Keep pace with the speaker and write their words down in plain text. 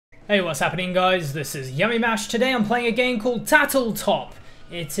Hey, what's happening, guys? This is yamimash. Today I'm playing a game called TattleTop.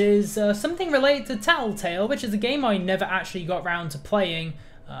 It is something related to TattleTail, which is a game I never actually got around to playing.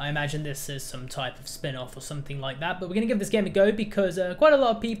 I imagine this is some type of spin-off or something like that, but we're going to give this game a go because quite a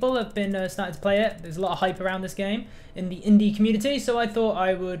lot of people have been starting to play it. There's a lot of hype around this game in the indie community, so I thought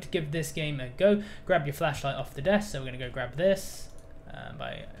I would give this game a go. Grab your flashlight off the desk, so we're going to go grab this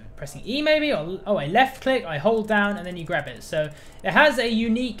by pressing E maybe, or I left click, I hold down, and then you grab it. So it has a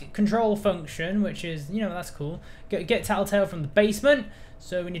unique control function, which is, you know, that's cool. Get TattleTail from the basement.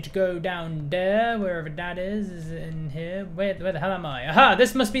 So we need to go down there, wherever that is in here. Where the hell am I? Aha,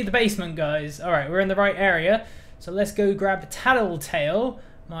 this must be the basement, guys. All right, we're in the right area. So let's go grab TattleTail,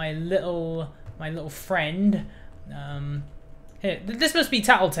 my little friend. Here, this must be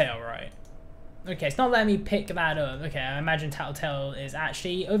TattleTail, right? Okay, it's not letting me pick that up. Okay, I imagine TattleTail is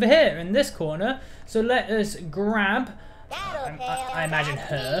actually over here in this corner. So let us grab, I imagine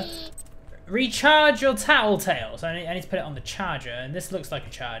her. Recharge your TattleTail. So I need to put it on the charger, and this looks like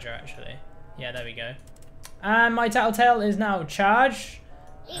a charger actually. Yeah, there we go. And my TattleTail is now charged.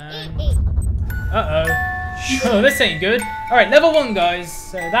 Oh, this ain't good. Alright, level 1, guys.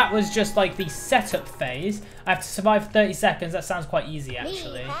 So that was just like the setup phase. I have to survive for 30 seconds. That sounds quite easy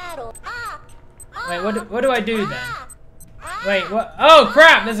actually. Wait, what do I do then? Wait, what? Oh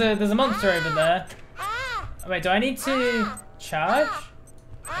crap, there's a monster over there. Wait, do I need to charge?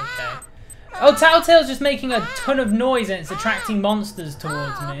 Okay. Oh, TattleTail's just making a ton of noise and it's attracting monsters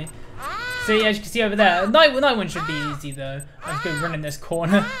towards me. See, as you can see over there, night one should be easy though. Let's go run in this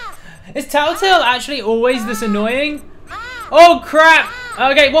corner. Is TattleTail actually always this annoying? Oh crap!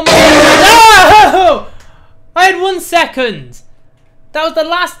 Okay, one more. No! I had 1 second. That was the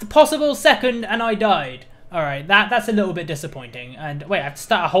last possible second and I died. Alright, that's a little bit disappointing. And wait, I have to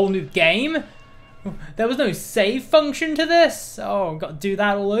start a whole new game? There was no save function to this? Oh, I've got to do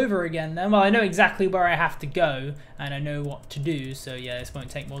that all over again then. Well, I know exactly where I have to go and I know what to do, so yeah, this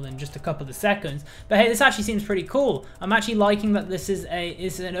won't take more than just a couple of seconds. But hey, this actually seems pretty cool. I'm actually liking that this is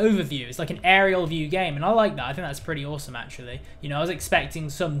an overview. It's like an aerial view game, and I like that. I think that's pretty awesome actually. You know, I was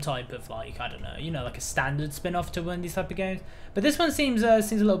expecting some type of like, I don't know, you know, like a standard spin-off to one of these type of games. But this one seems a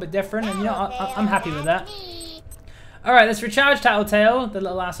little bit different, and you know, I'm happy with that. Alright, let's recharge TattleTail, the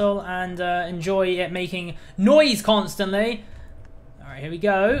little asshole, and enjoy it making noise constantly. Alright, here we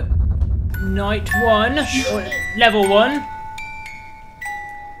go. Night 1, or level 1.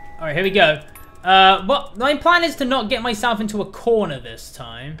 Alright, here we go. What my plan is to not get myself into a corner this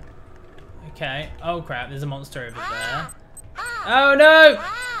time. Okay. Oh crap, there's a monster over there. Oh no!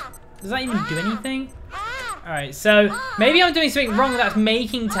 Does that even do anything? Alright, so maybe I'm doing something wrong that's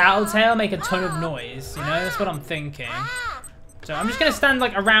making TattleTail make a ton of noise, you know, that's what I'm thinking. So I'm just going to stand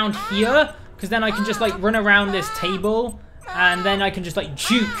like around here, because then I can just like run around this table, and then I can just like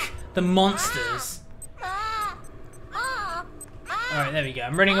juke the monsters. Alright, there we go,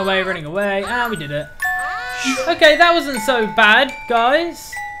 I'm running away, and we did it. Okay, that wasn't so bad,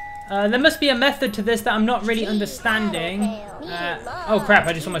 guys. There must be a method to this that I'm not really understanding. Oh crap,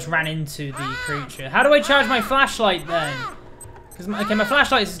 I just almost ran into the creature. How do I charge my flashlight then? Because okay, my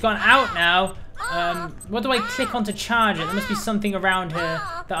flashlight has gone out now. What do I click on to charge it? There must be something around here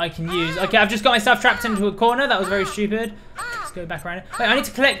that I can use. Okay, I've just got myself trapped into a corner. That was very stupid. Let's go back around. Wait, I need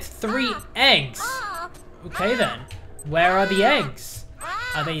to collect 3 eggs. Okay then. Where are the eggs?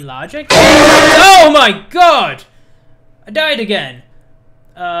 Are they large eggs? Oh my god! I died again.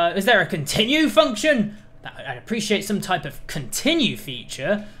 Is there a continue function? I'd appreciate some type of continue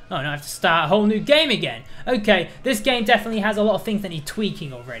feature. Oh no, I have to start a whole new game again. Okay, this game definitely has a lot of things that need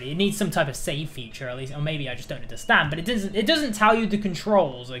tweaking already. It needs some type of save feature at least, or maybe I just don't understand. But it doesn't tell you the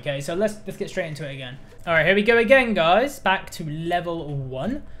controls. Okay, so let's get straight into it again. All right, here we go again, guys. Back to level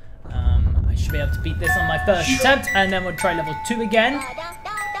 1. I should be able to beat this on my first attempt, and then we'll try level 2 again.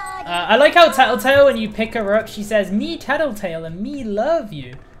 I like how TattleTail, when you pick her up, she says, "Me TattleTail and me love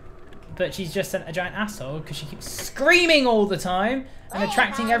you." But she's just a giant asshole because she keeps screaming all the time and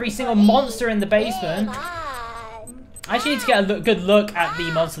attracting every single monster in the basement. I actually need to get a good look at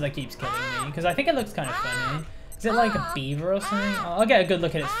the monster that keeps killing me because I think it looks kind of funny. Is it like a beaver or something? I'll get a good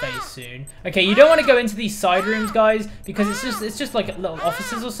look at its face soon. Okay, you don't want to go into these side rooms, guys, because it's just like little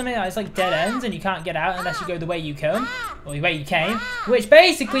offices or something. It's like dead ends and you can't get out unless you go the way you come, or the way you came, which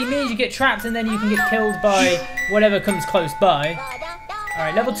basically means you get trapped and then you can get killed by whatever comes close by.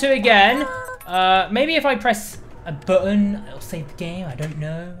 Alright, level 2 again. Maybe if I press a button, it'll save the game. I don't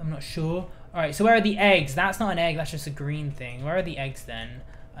know. I'm not sure. Alright, so where are the eggs? That's not an egg. That's just a green thing. Where are the eggs then?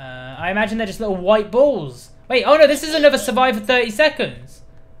 I imagine they're just little white balls. Wait, oh no, this is another survive for 30 seconds.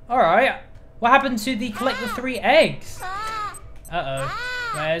 Alright. What happened to the collect the 3 eggs? Uh-oh.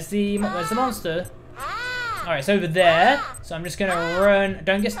 Where's the monster? Alright, it's over there. So I'm just going to run.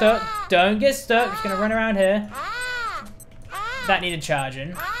 Don't get stuck. Don't get stuck. I'm just going to run around here. That needed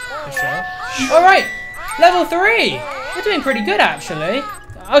charging, for sure. Alright, level 3. We're doing pretty good, actually.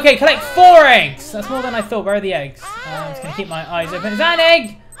 Okay, collect 4 eggs. That's more than I thought. Where are the eggs? I'm just going to keep my eyes open. Is that an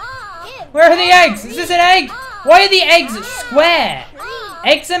egg? Where are the eggs? Is this an egg? Why are the eggs square?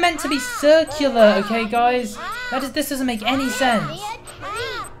 Eggs are meant to be circular, okay, guys? This doesn't make any sense.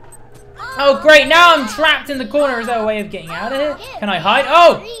 Oh, great. Now I'm trapped in the corner. Is there a way of getting out of here? Can I hide?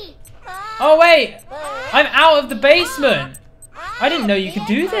 Oh! Oh, wait. I'm out of the basement. I didn't know you could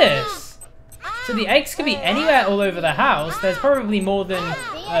do this. So the eggs could be anywhere all over the house. There's probably more than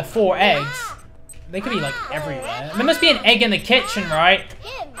 4 eggs. They could be, like, everywhere. There must be an egg in the kitchen, right?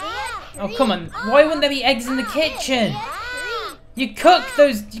 Oh, come on. Why wouldn't there be eggs in the kitchen? You cook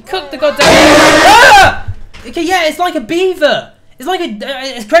the goddamn... Ah! Okay, yeah, it's like a beaver. It's like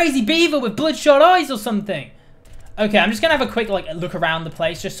a crazy beaver with bloodshot eyes or something. Okay, I'm just going to have a quick look around the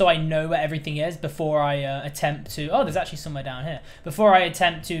place just so I know where everything is before I attempt to... Oh, there's actually somewhere down here. Before I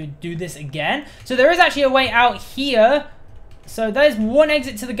attempt to do this again. So there is actually a way out here. So there's one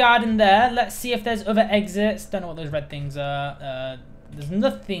exit to the garden there. Let's see if there's other exits. Don't know what those red things are. There's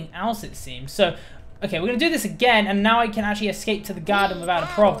nothing else, it seems. So, okay, we're going to do this again, and now I can actually escape to the garden without a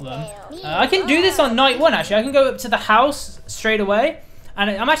problem. I can do this on night 1, actually. I can go up to the house straight away. And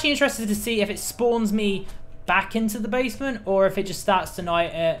I'm actually interested to see if it spawns me back into the basement or if it just starts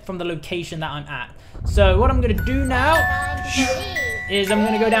tonight from the location that I'm at. So what I'm going to do now is I'm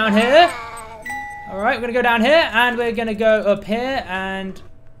going to go down here. Alright, we're going to go down here and we're going to go up here, and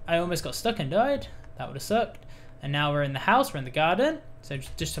I almost got stuck and died. That would have sucked. And now we're in the house, we're in the garden. So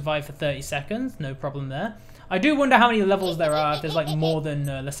just survive for 30 seconds, no problem there. I do wonder how many levels there are, if there's like more than,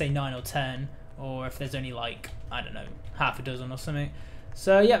 let's say 9 or 10. Or if there's only like, I don't know, half a dozen or something.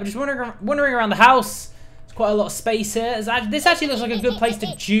 So yeah, we're just wandering around the house. There's quite a lot of space here. This actually looks like a good place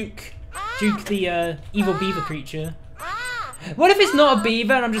to juke the evil beaver creature. What if it's not a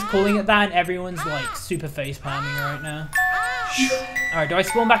beaver and I'm just calling it that and everyone's like super face palming right now? Alright, do I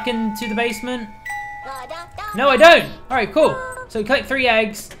spawn back into the basement? No, I don't. Alright, cool. So collect 3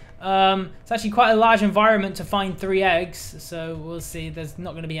 eggs. It's actually quite a large environment to find 3 eggs. So we'll see. There's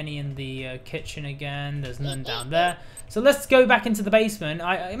not going to be any in the kitchen again. There's none down there. So let's go back into the basement.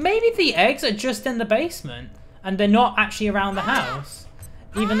 Maybe the eggs are just in the basement and they're not actually around the house,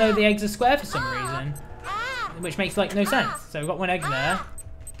 even though the eggs are square for some reason, which makes like no sense. So we've got 1 egg there.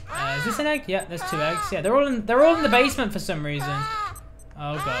 Is this an egg? Yeah, there's 2 eggs. Yeah, they're all in the basement for some reason.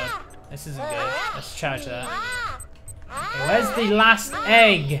 Oh god, this isn't good. Let's charge that. Okay, where's the last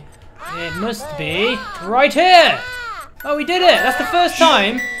egg? It must be right here. Oh, we did it. That's the first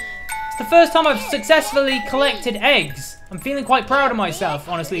time. It's the first time I've successfully collected eggs. I'm feeling quite proud of myself,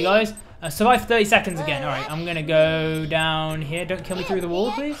 honestly, guys. Survive for 30 seconds again. All right, I'm going to go down here. Don't kill me through the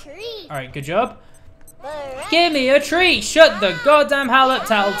wall, please. All right, good job. Give me a treat. Shut the goddamn hell up,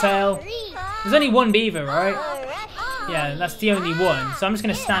 Tattletale. There's only 1 beaver, right? Yeah, that's the only one. So I'm just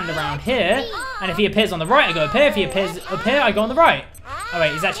going to stand around here. And if he appears on the right, I go up here. If he appears up here, I go on the right. Oh,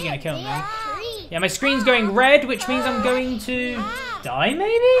 wait, he's actually going to kill me. Yeah, my screen's going red, which means I'm going to die,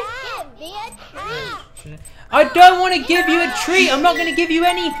 maybe? I don't want to give you a treat. I'm not going to give you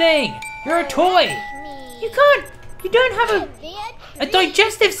anything. You're a toy. You don't have a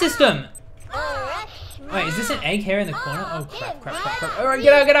digestive system. Wait, is this an egg here in the corner? Oh, crap. All right,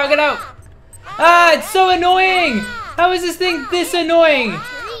 get out. Ah, it's so annoying. How is this thing this annoying?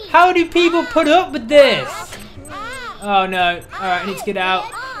 How do people put up with this? Oh, no. All right, I need to get out.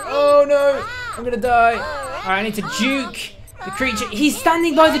 Oh, no. I'm going to die. All right, I need to juke the creature. He's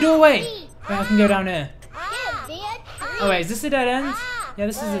standing by the doorway. Wait, I can go down here. Oh, wait, is this a dead end? Yeah,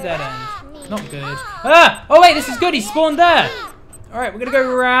 this is a dead end. Not good. Ah! Oh, wait, this is good. He spawned there. All right, we're going to go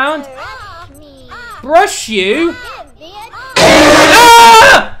around. Brush you.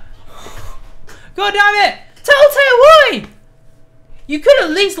 Ah! God damn it. Tattletale, why? You could at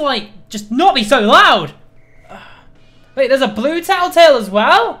least, like, just not be so loud. Wait, there's a blue Tattletale as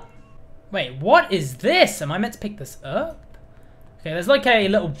well? Wait, what is this? Am I meant to pick this up? Okay, there's like a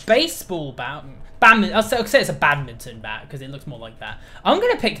little baseball bat. I'll say it's a badminton bat because it looks more like that. I'm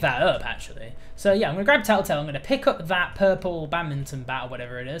going to pick that up, actually. So, yeah, I'm going to grab Tattletale. I'm going to pick up that purple badminton bat or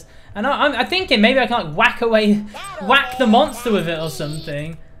whatever it is. And I'm thinking maybe I can, like, whack the monster with it or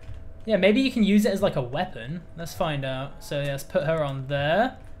something. Yeah, maybe you can use it as, like, a weapon. Let's find out. So, yeah, let's put her on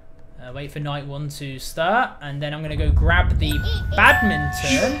there. Wait for night 1 to start. And then I'm going to go grab the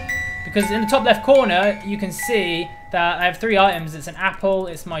badminton. Because in the top left corner, you can see that I have 3 items. It's an apple,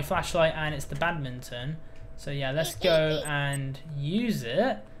 it's my flashlight, and it's the badminton. So yeah, let's go and use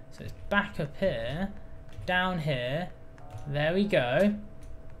it. So it's back up here, down here. There we go.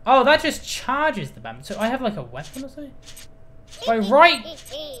 Oh, that just charges the bamboo. So I have like a weapon or something? By right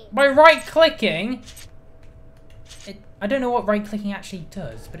clicking, I don't know what right clicking actually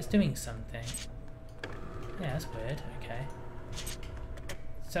does, but it's doing something. Yeah, that's weird. Okay.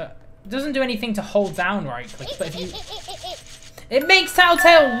 So it doesn't do anything to hold down right click, but if you, it makes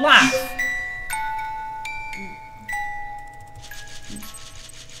TattleTail laugh.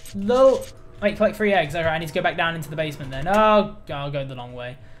 Low. Wait, collect 3 eggs. Alright, I need to go back down into the basement then. Oh, I'll go the long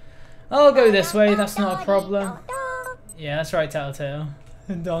way. I'll go this way. That's not a problem. Yeah, that's right, TattleTail.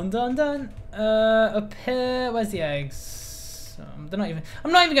 Dun. Up here. Where's the eggs? They're not even.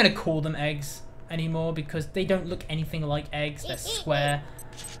 I'm not even gonna call them eggs anymore because they don't look anything like eggs. They're square.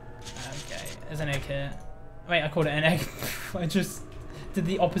 Okay, there's an egg here. Wait, I called it an egg. I just did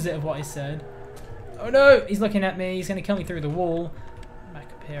the opposite of what I said. Oh no, he's looking at me. He's gonna kill me through the wall. Back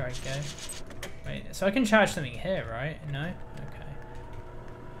up here I go. Wait, so I can charge something here, right? No?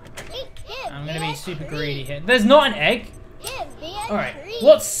 Okay. I'm gonna be super greedy here. There's not an egg! Alright,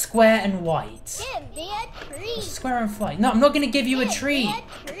 what's square and white? What's square and white? No, I'm not gonna give you a treat!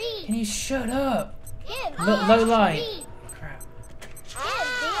 Can you shut up? Low light. Crap.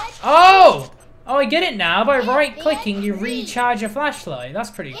 Oh! Oh, I get it now. By right-clicking, you recharge your flashlight.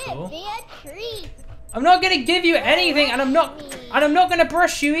 That's pretty cool. I'm not gonna give you anything, and I'm not gonna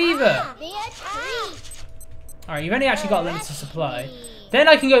brush you either. Alright, you've only actually got a limited supply. Then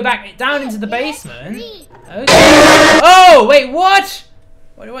I can go back down into the basement. Okay. Oh, wait, what?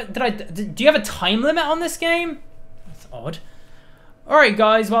 What do you have a time limit on this game? That's odd. Alright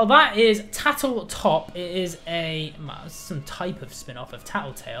guys, well that is TattleTop. It is some type of spin-off of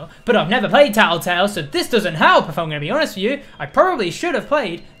TattleTail, but I've never played TattleTail, so this doesn't help if I'm going to be honest with you. I probably should have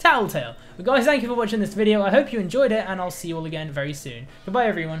played TattleTail. But guys, thank you for watching this video. I hope you enjoyed it, and I'll see you all again very soon. Goodbye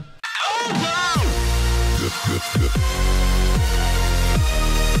everyone.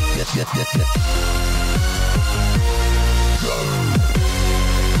 Yes.